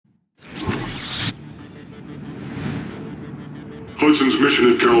Hudson's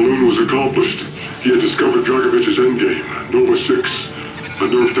mission at Kowloon was accomplished. He had discovered Dragovich's endgame, Nova 6. A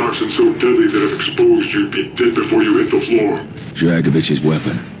nerve toxin so deadly that if exposed, you'd be dead before you hit the floor. Dragovich's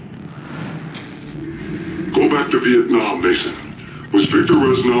weapon. Go back to Vietnam, Mason. Was Victor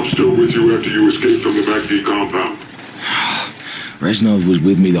Reznov still with you after you escaped from the MACV compound? Reznov was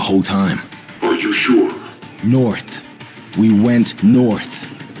with me the whole time. Are you sure? North. We went north.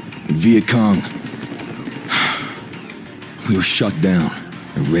 Viet Cong. We were shut down,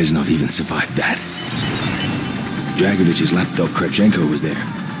 and Reznov even survived that. Dragovich's lapdog Kravchenko was there.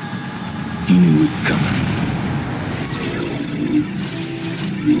 He knew we were coming.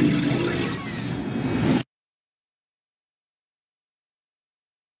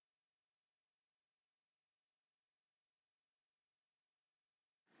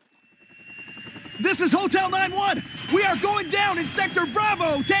 This is Hotel 9-1! We are going down in Sector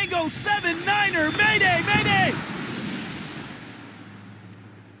Bravo! Tango 7-9er! Mayday! Mayday!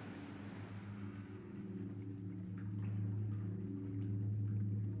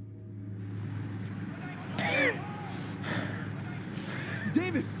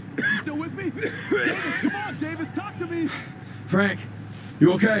 Davis! You still with me? Davis, come on, Davis, talk to me! Frank,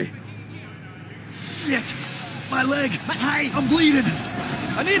 you okay? Shit! My leg! I'm bleeding!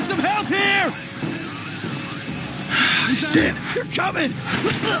 I need some help here! He's dead. They're coming!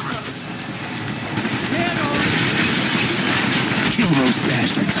 Kill those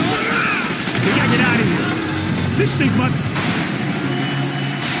bastards. We gotta get out of here. This thing's my...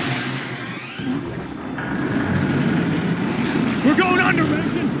 We're going under,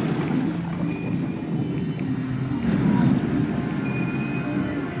 Mason!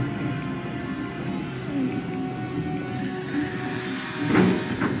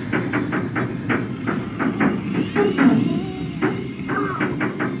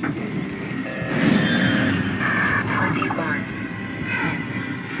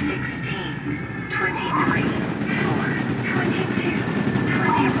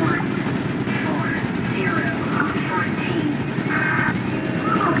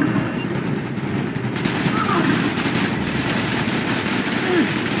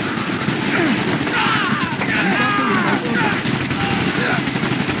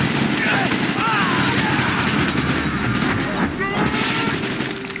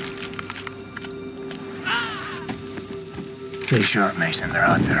 Stay sharp, Mason. They're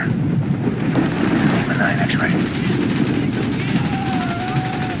out there. This is Lima 9 X-ray.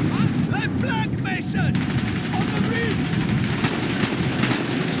 Left flank, Mason! On the ridge!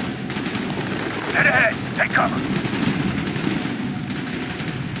 Head ahead. Take cover.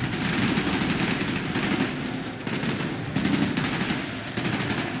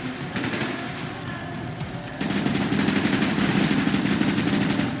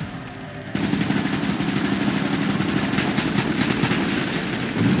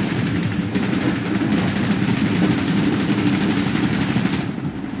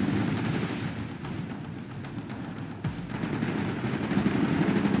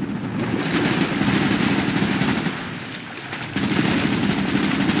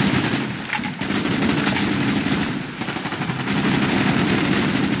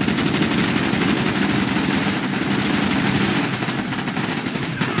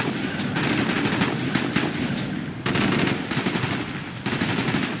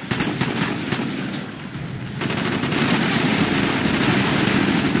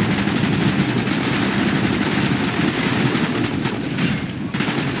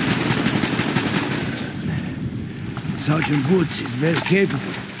 Sergeant Woods is very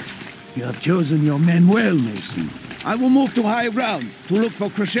capable. You have chosen your men well, Mason. I will move to high ground to look for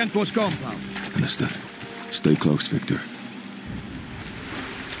Kravchenko's compound. Understood. Stay close, Victor.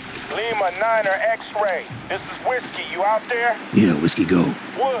 Lima 9er X-ray. This is Whiskey. You out there? Yeah, Whiskey, go.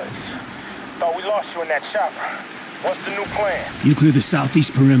 Woods. Thought we lost you in that chopper. What's the new plan? You clear the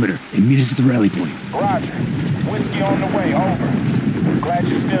southeast perimeter and meet us at the rally point. Roger. Whiskey on the way. Over. Glad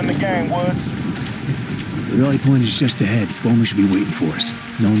you're still in the game, Woods. The rally point is just ahead. Bowman should be waiting for us.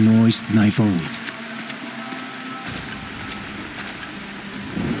 No noise, knife only.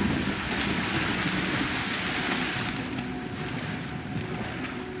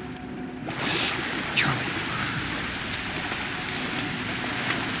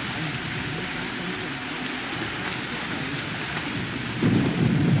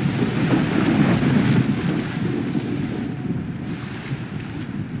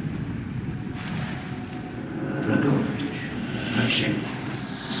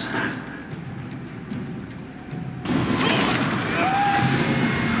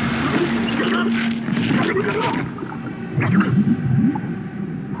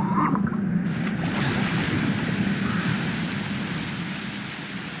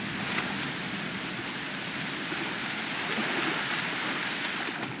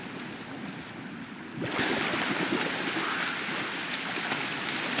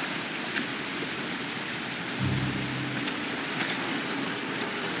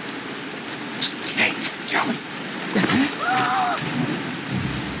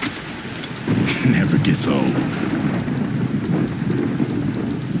 you so.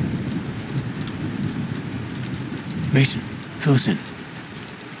 Mason, fill us in.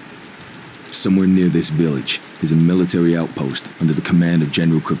 Somewhere near this village is a military outpost under the command of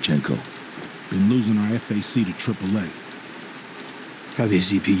General Kravchenko. Been losing our FAC to AAA. Probably a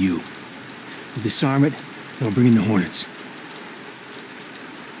ZPU. We'll disarm it, then we'll bring in the Hornets.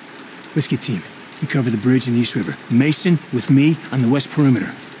 Whiskey team, you cover the bridge in the East River. Mason with me on the west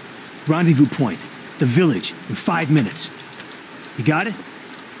perimeter. Rendezvous point, the village, in 5 minutes. You got it?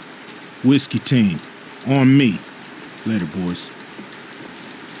 Whiskey team, on me. Later, boys.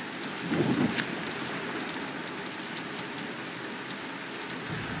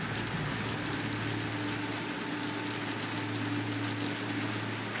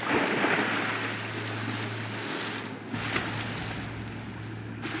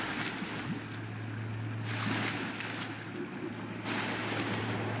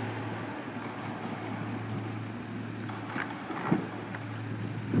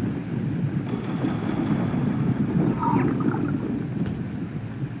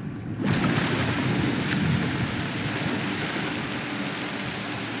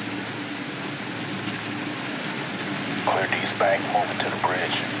 Clear D's bank, moving to the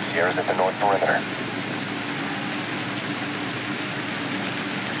bridge. Sierra's at the north perimeter.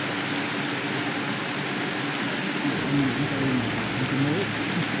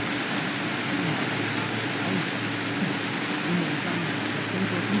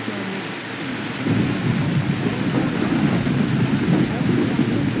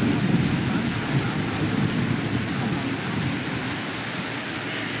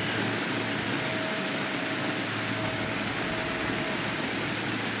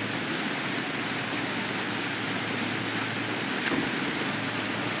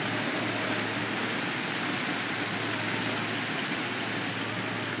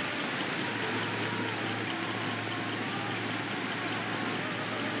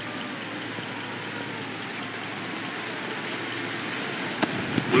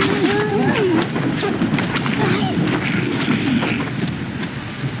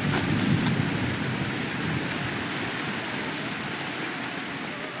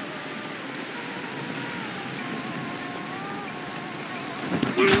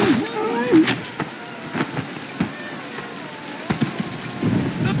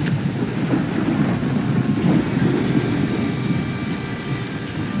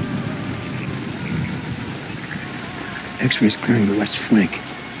 X-rays clearing the west flank.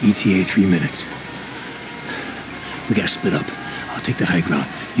 ETA 3 minutes. We gotta split up. I'll take the high ground.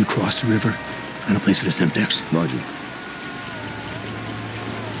 You cross the river. Find a place for the Semtex. Roger.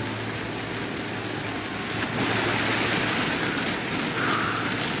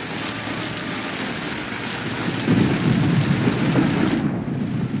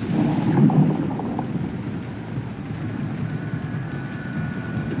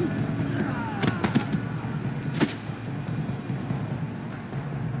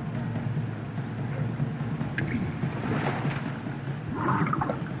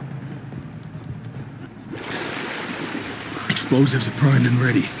 Explosives are primed and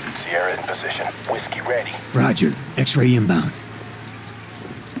ready. Sierra in position. Whiskey ready. Roger. X-ray inbound.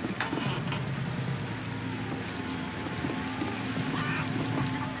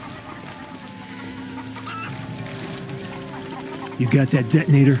 You got that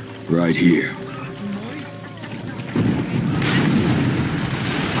detonator? Right here.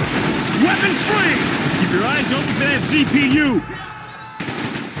 Weapons free! Keep your eyes open for that ZPU!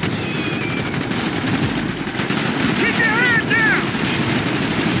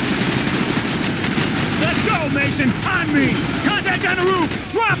 Mason, on me! Contact on the roof!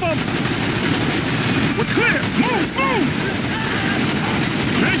 Drop him! We're clear! Move! Move!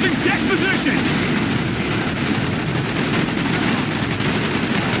 Mason, get position!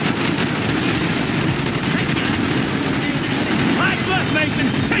 Eyes left, Mason!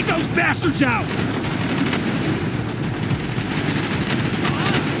 Take those bastards out!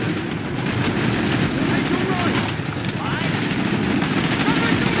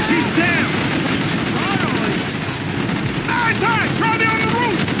 He's down! Try me on the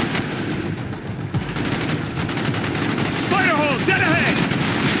roof! Spider hole, dead ahead!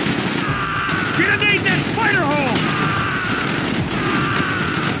 Get underneath that spider hole!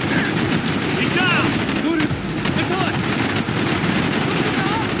 He's down!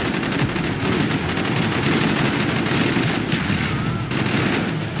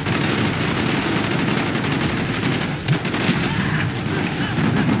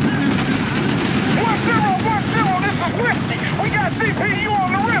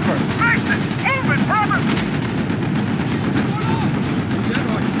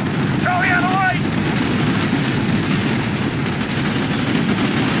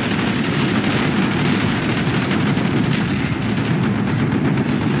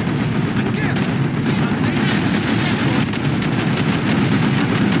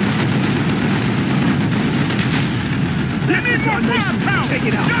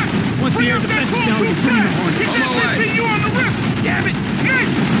 down. Once the air defense is down, we can bring the horn. Get that CPU on the rip! Damn it!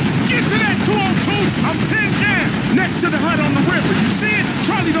 Mason! Get to that 202! I'm pinned down! Next to the hut on the river, you see it?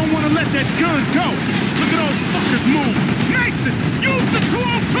 Charlie don't want to let that gun go. Look at those fuckers move! Mason! Use the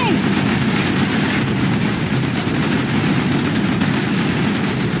 202!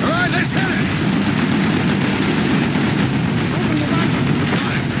 Alright, let's hit it!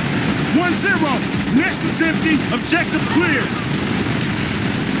 1-0! Nest is empty, objective clear!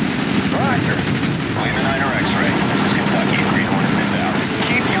 Roger. Lima 9er X-ray. This is Kentucky. Green Hornet inbound.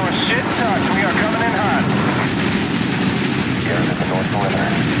 Keep your shit tucked. We are coming in hot. Sierra's at the north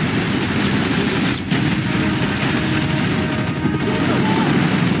perimeter.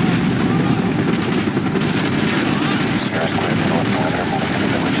 Sierra's clear the north perimeter, moving to the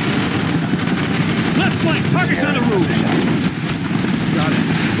village. Left flank, target's on the roof. Got it.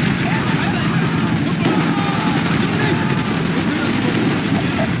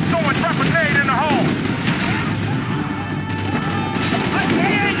 Someone drop a grenade in the hole!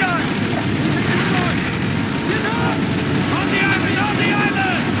 On the island! On the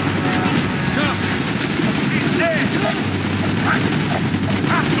island! He's dead!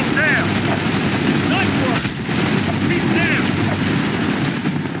 Hostile down! Nice work! He's down!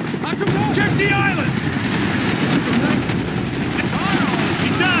 Check the island!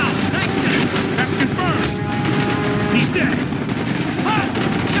 He's down! That's confirmed! He's dead!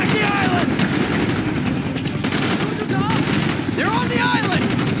 Check the island! They're on the island!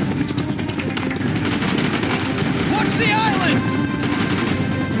 Watch the island!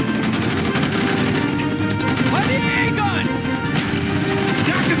 By the A-gun!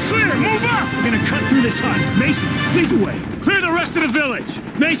 Dock is clear! Move up! We're gonna cut through this hut. Mason, lead the way. Clear the rest of the village.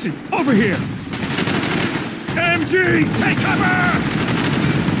 Mason, over here. MG, take cover!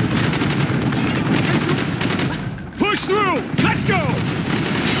 Push through! Let's go!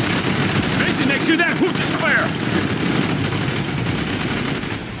 Mason, make sure that hoop is clear!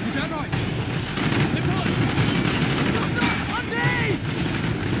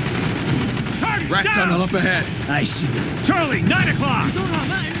 Target Rat down! tunnel up ahead. I see you. Charlie, 9 o'clock!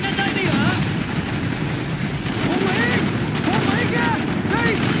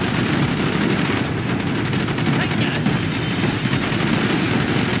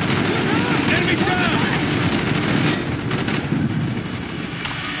 Enemy down!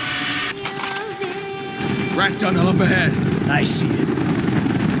 Rat tunnel up ahead. I see it.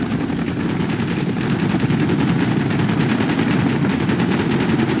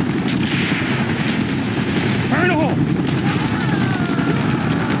 Burn a hole!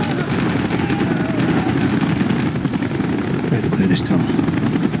 We have to clear this tunnel.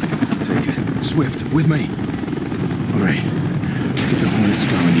 Take it. Swift, with me. All right. Get the Hornet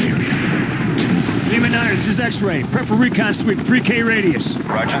scouring the area. Lima 9, this is X-ray. Prep for recon sweep, 3K radius.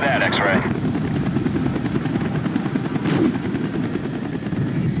 Roger that, X-ray.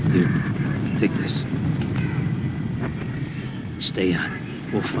 Here, take this. Stay on it.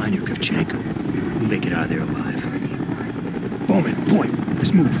 We'll find your Kravchenko. We'll make it out of there alive. Bowman, point.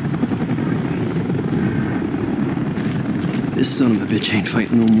 Let's move. This son of a bitch ain't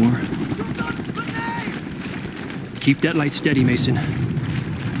fighting no more. Keep that light steady, Mason.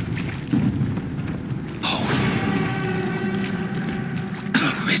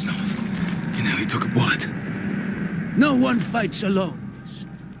 You nearly took a bullet. No one fights alone.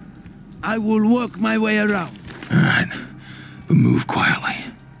 I will work my way around. All right, but move quietly.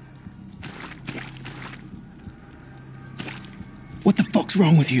 What the fuck's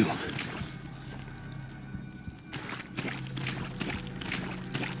wrong with you?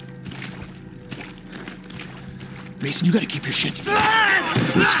 Mason, you gotta keep your shit.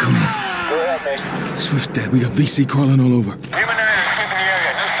 Let's come in. Go ahead, Mason. Swift's dead. We got VC crawling all over. Lima 9 is keeping the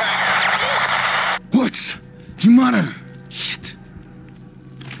area. No sign. What? You monitor. Shit.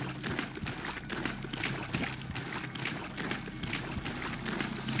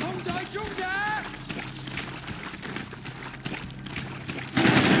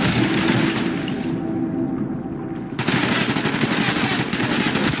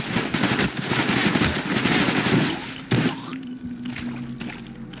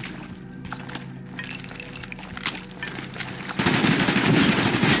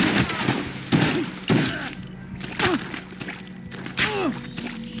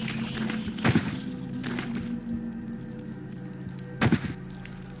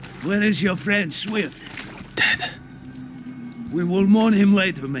 Where is your friend Swift? Dead. We will mourn him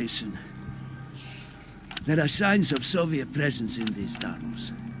later, Mason. There are signs of Soviet presence in these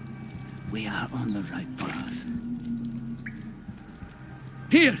tunnels. We are on the right path.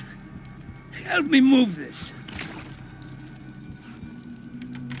 Here! Help me move this.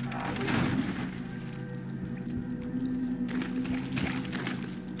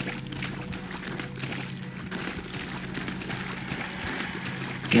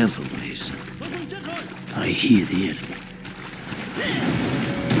 Careful, Mason. I hear the enemy.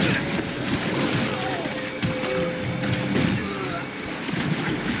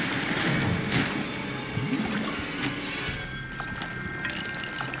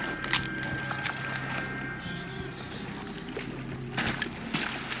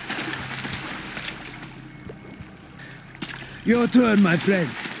 Your turn, my friend.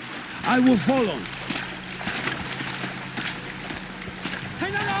 I will follow.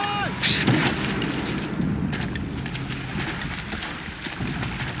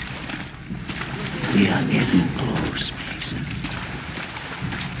 We are getting close, Mason.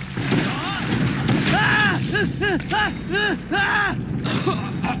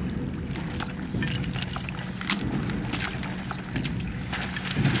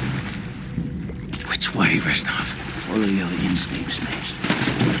 Which way, Rostov? Follow your instincts, Mason.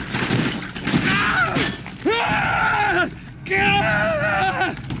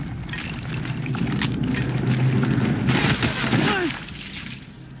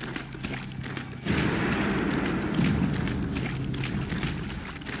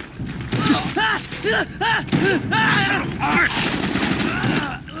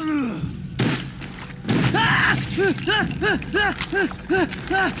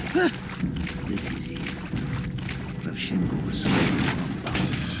 This is it.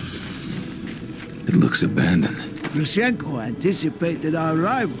 It looks abandoned. Rushenko anticipated our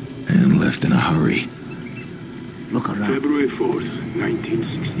arrival. And left in a hurry. Look around. February 4th,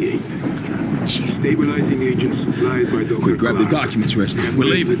 1968. Stabilizing agents supplied by Dr. Quick, grab the documents, Reznov. We're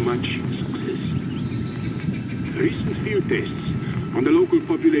leaving. With much success. Recent field tests on the local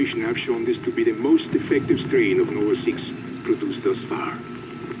population have shown this to be the most effective strain of Nova 6 produced thus far.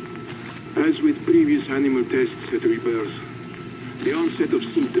 As with previous animal tests at rebirth, the onset of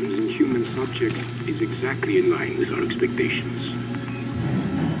symptoms in human subjects is exactly in line with our expectations.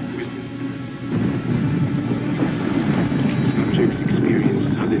 Subjects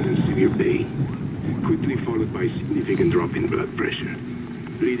experience sudden and severe pain, quickly followed by a significant drop in blood pressure,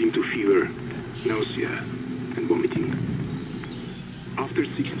 leading to fever, nausea, and vomiting. After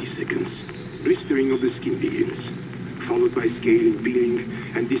 60 seconds, blistering of the skin begins, followed by scaling, peeling,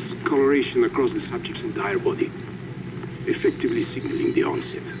 and discoloration across the subject's entire body, effectively signaling the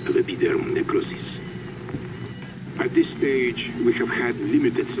onset of epidermal necrosis. At this stage, we have had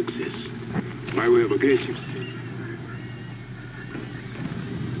limited success by way of aggressive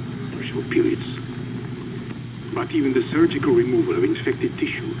for short periods. But even the surgical removal of infected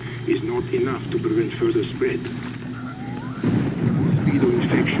tissue is not enough to prevent further spread. Speed of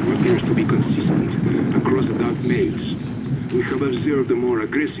infection appears to be consistent across adult males. We have observed a more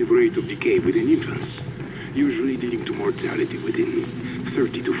aggressive rate of decay within infants, usually leading to mortality within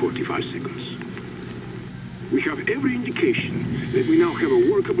 30 to 45 seconds. We have every indication that we now have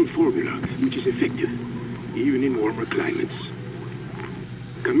a workable formula which is effective, even in warmer climates.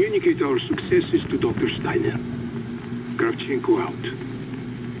 Communicate our successes to Dr. Steiner. Kravchenko out.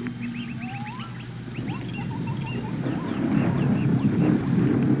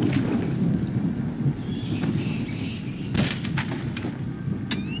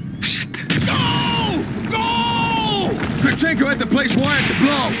 Kravchenko had the place wired to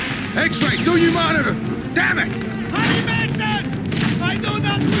blow. X-ray, do you monitor? Damn it! Honey Mason! I do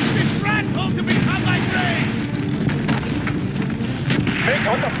not wish this rat hole to become my brain! Vic,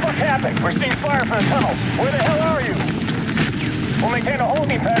 what the fuck happened? We're seeing fire from the tunnels. Where the hell are you? We'll maintain a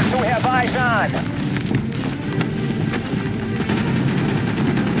holding pattern so we have eyes on.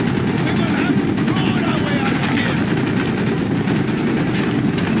 We're gonna have to throw our way out of here!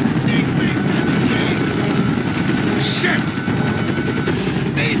 Dig Mason! Dig! Shit!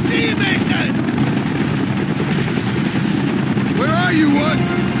 They see Mason! Where are you, what?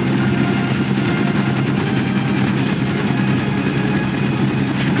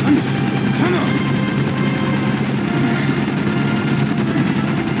 Come on!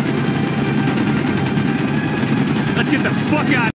 Let's get the fuck out!